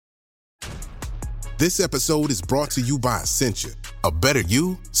This episode is brought to you by Essentia. A better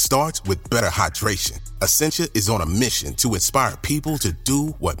you starts with better hydration. Essentia is on a mission to inspire people to do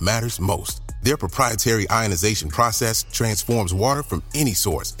what matters most. Their proprietary ionization process transforms water from any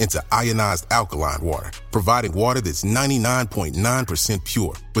source into ionized alkaline water, providing water that's 99.9%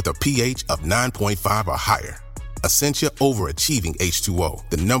 pure with a pH of 9.5 or higher. Essentia Overachieving H2O,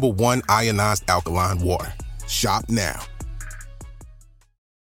 the #1 ionized alkaline water. Shop now.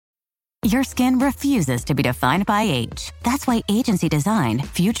 Your skin refuses to be defined by age. That's why Agency designed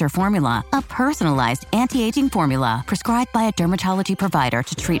Future Formula, a personalized anti-aging formula prescribed by a dermatology provider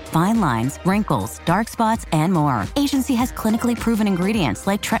to treat fine lines, wrinkles, dark spots, and more. Agency has clinically proven ingredients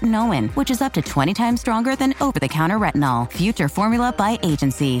like tretinoin, which is up to 20 times stronger than over-the-counter retinol. Future Formula by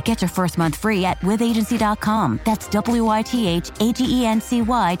Agency. Get your first month free at withagency.com. That's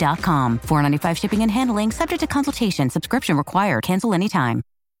WITHAGENCY.com. $4.95 shipping and handling, subject to consultation. Subscription required. Cancel anytime.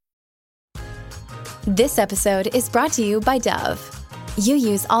 This episode is brought to you by Dove. You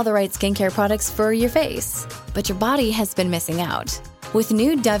use all the right skincare products for your face, but your body has been missing out. With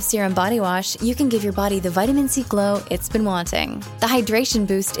new Dove Serum Body Wash, you can give your body the vitamin C glow it's been wanting, the hydration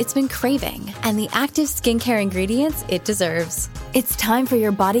boost it's been craving, and the active skincare ingredients it deserves. It's time for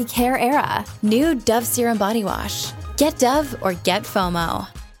your body care era. New Dove Serum Body Wash. Get Dove or get FOMO.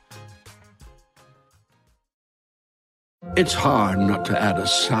 It's hard not to add a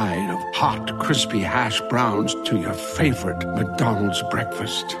side of hot, crispy hash browns to your favorite McDonald's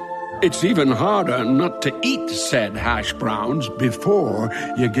breakfast. It's even harder not to eat said hash browns before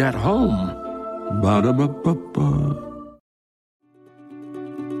you get home. Ba-da-ba-ba-ba.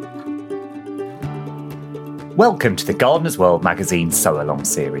 Welcome to the Gardener's World magazine Sow Along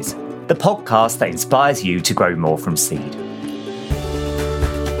series, the podcast that inspires you to grow more from seed.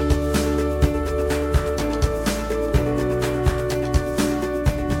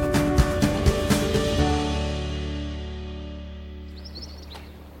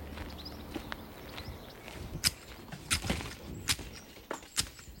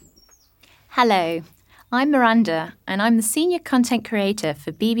 Hello, I'm Miranda, and I'm the Senior Content Creator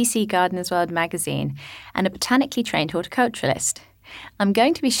for BBC Gardener's World magazine and a botanically trained horticulturalist. I'm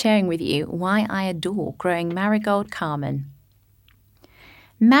going to be sharing with you why I adore growing Marigold Carmen.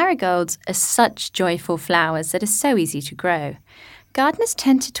 Marigolds are such joyful flowers that are so easy to grow. Gardeners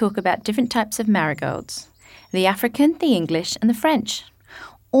tend to talk about different types of marigolds: the African, the English, and the French.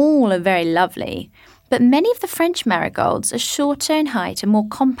 All are very lovely, but many of the French marigolds are shorter in height and more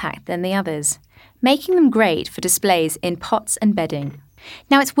compact than the others, making them great for displays in pots and bedding.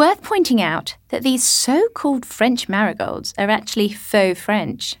 Now, it's worth pointing out that these so-called French marigolds are actually faux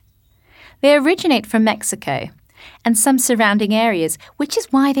French. They originate from Mexico and some surrounding areas, which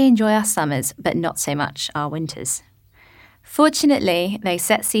is why they enjoy our summers, but not so much our winters. Fortunately, they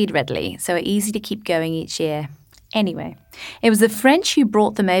set seed readily, so are easy to keep going each year. Anyway, it was the French who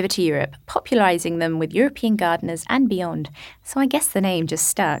brought them over to Europe, popularising them with European gardeners and beyond, so I guess the name just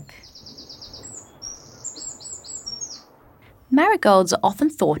stuck. Marigolds are often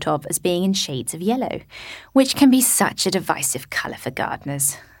thought of as being in shades of yellow, which can be such a divisive colour for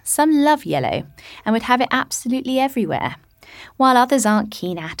gardeners. Some love yellow and would have it absolutely everywhere, while others aren't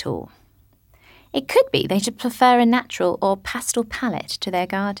keen at all. It could be they should prefer a natural or pastel palette to their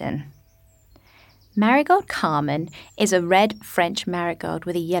garden. Marigold Carmen is a red French marigold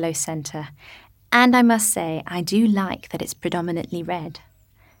with a yellow centre, and I must say I do like that it's predominantly red.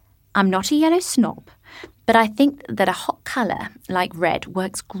 I'm not a yellow snob, but I think that a hot colour like red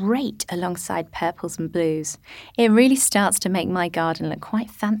works great alongside purples and blues. It really starts to make my garden look quite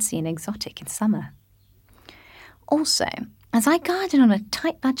fancy and exotic in summer. Also, as I garden on a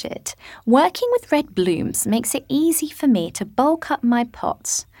tight budget, working with red blooms makes it easy for me to bulk up my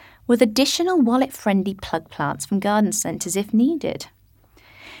pots with additional wallet-friendly plug plants from garden centres if needed.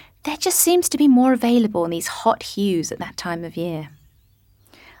 There just seems to be more available in these hot hues at that time of year.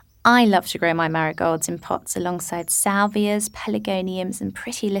 I love to grow my marigolds in pots alongside salvias, pelargoniums and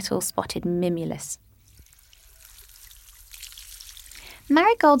pretty little spotted mimulus.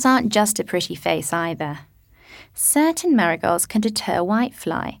 Marigolds aren't just a pretty face either. Certain marigolds can deter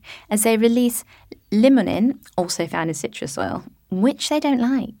whitefly as they release limonin, also found in citrus oil, which they don't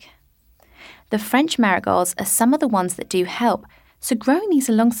like. The French marigolds are some of the ones that do help, so growing these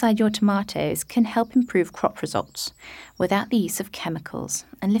alongside your tomatoes can help improve crop results without the use of chemicals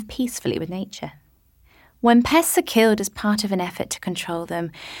and live peacefully with nature. When pests are killed as part of an effort to control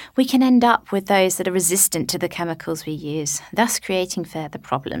them, we can end up with those that are resistant to the chemicals we use, thus creating further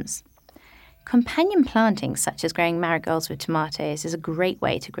problems. Companion planting, such as growing marigolds with tomatoes, is a great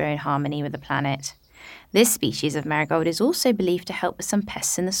way to grow in harmony with the planet. This species of marigold is also believed to help with some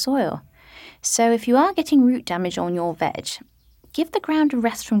pests in the soil, So if you are getting root damage on your veg, give the ground a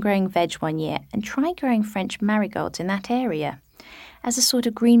rest from growing veg 1 year and try growing French marigolds in that area as a sort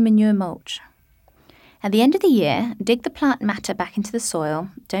of green manure mulch. At the end of the year, dig the plant matter back into the soil,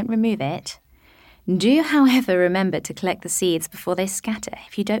 don't remove it. Do, however, remember to collect the seeds before they scatter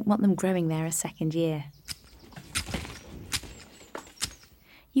if you don't want them growing there a second year.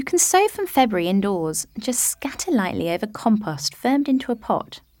 You can sow from February indoors. Just scatter lightly over compost firmed into a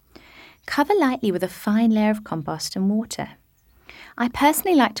pot. Cover lightly with a fine layer of compost and water. I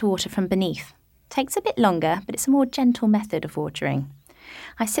personally like to water from beneath. Takes a bit longer, but it's a more gentle method of watering.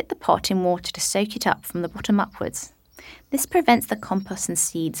 I sit the pot in water to soak it up from the bottom upwards. This prevents the compost and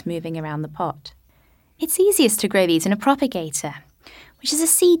seeds moving around the pot. It's easiest to grow these in a propagator, which is a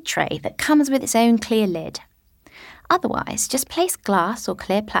seed tray that comes with its own clear lid. Otherwise, just place glass or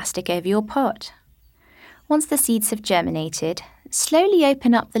clear plastic over your pot. Once the seeds have germinated, slowly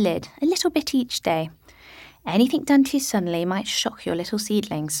open up the lid a little bit each day. Anything done too suddenly might shock your little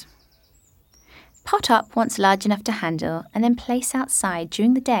seedlings. Pot up once large enough to handle and then place outside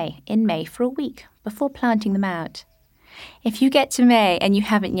during the day in May for a week before planting them out. If you get to May and you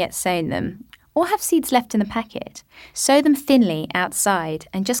haven't yet sown them, or have seeds left in the packet, sow them thinly outside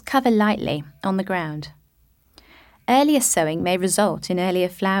and just cover lightly on the ground. Earlier sowing may result in earlier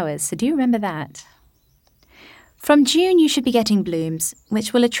flowers, so do remember that. From June you should be getting blooms,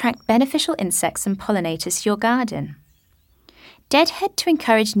 which will attract beneficial insects and pollinators to your garden. Deadhead to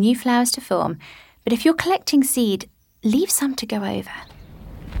encourage new flowers to form, but if you're collecting seed, leave some to go over.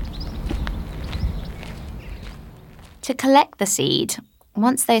 To collect the seed,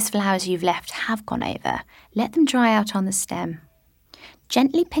 once those flowers you've left have gone over, let them dry out on the stem.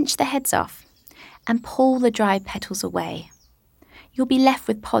 Gently pinch the heads off and pull the dry petals away. You'll be left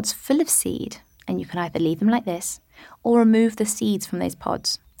with pods full of seed, and you can either leave them like this or remove the seeds from those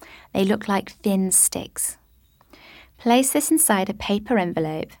pods. They look like thin sticks. Place this inside a paper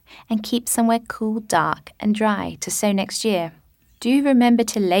envelope and keep somewhere cool, dark and dry to sow next year. Do remember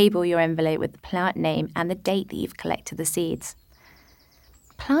to label your envelope with the plant name and the date that you've collected the seeds.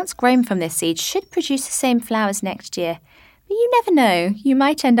 Plants grown from this seed should produce the same flowers next year, but you never know, you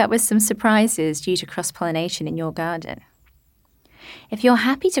might end up with some surprises due to cross-pollination in your garden. If you're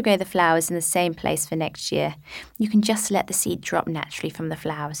happy to grow the flowers in the same place for next year, you can just let the seed drop naturally from the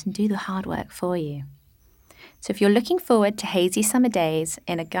flowers and do the hard work for you. So if you're looking forward to hazy summer days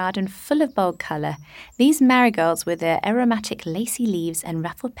in a garden full of bold colour, these marigolds with their aromatic lacy leaves and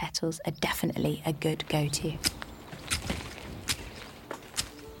ruffled petals are definitely a good go-to.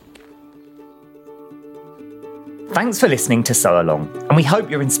 Thanks for listening to Sow Along, and we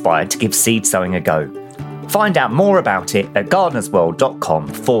hope you're inspired to give seed sowing a go. Find out more about it at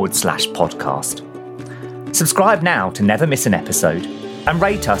gardenersworld.com/podcast. Subscribe now to never miss an episode and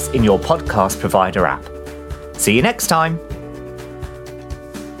rate us in your podcast provider app. See you next time.